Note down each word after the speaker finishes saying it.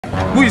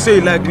Who you say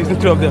you like? The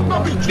three of them.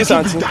 This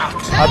auntie.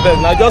 I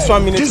beg. Now just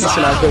 1 minute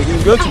listen. I beg.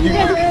 He's going to give.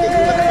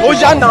 Oh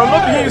yeah, now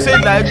not being you say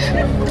you like.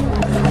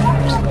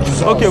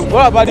 Okay,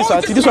 what about this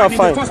auntie? This one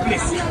fine.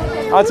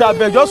 Auntie, I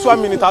beg. Just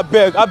 1 minute. I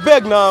beg. I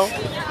beg now.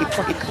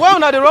 Why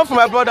not they run for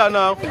my brother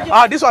now?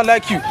 Ah, this one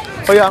like you.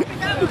 Oh yeah.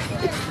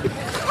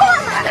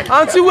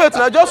 Auntie, wait.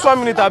 Now just 1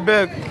 minute. I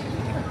beg.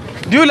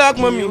 Do you like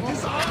mommy?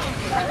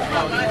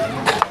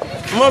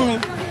 Mommy.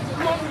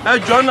 Hey,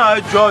 John,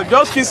 hey, John.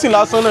 Just kissing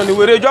last one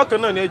anyway. Hey, John,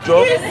 hey,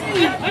 John.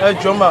 Hey,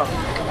 John, ma.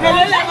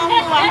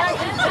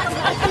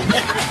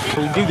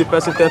 We give the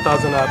person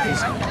 10,000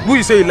 please. Who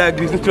you say you like?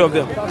 The three of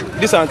them.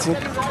 This auntie.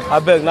 I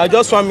beg. Now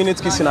just 1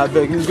 minute kissing. I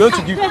beg. He's going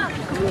to give.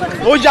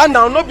 Oh yeah,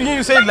 now not being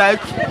you say you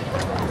like.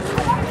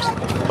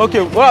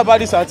 Okay, what about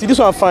this auntie? This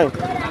one fine.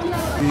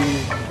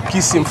 We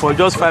kiss him for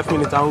just 5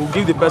 minutes and we'll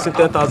give the person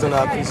 10,000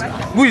 please.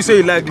 Who you say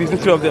you like? The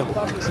three of them.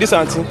 This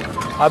auntie.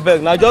 I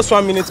beg. Now just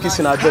 1 minute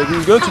kissing. I beg.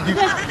 He's going to give.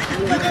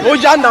 Oh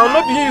yeah, now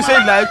not being you say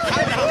you like.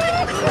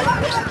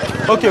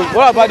 Okay,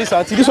 what about this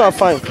auntie? This one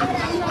fine.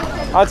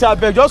 Auntie, I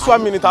beg. Just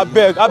 1 minute. I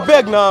beg. I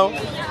beg now.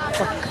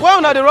 Why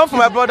not they run for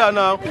my brother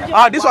now?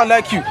 Ah, this one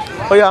like you.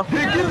 Oh yeah.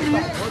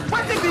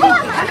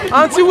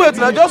 Auntie, wait.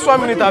 Now just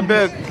 1 minute. I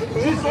beg.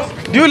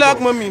 Do you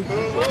like mommy?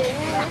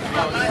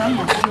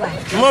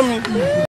 Mommy.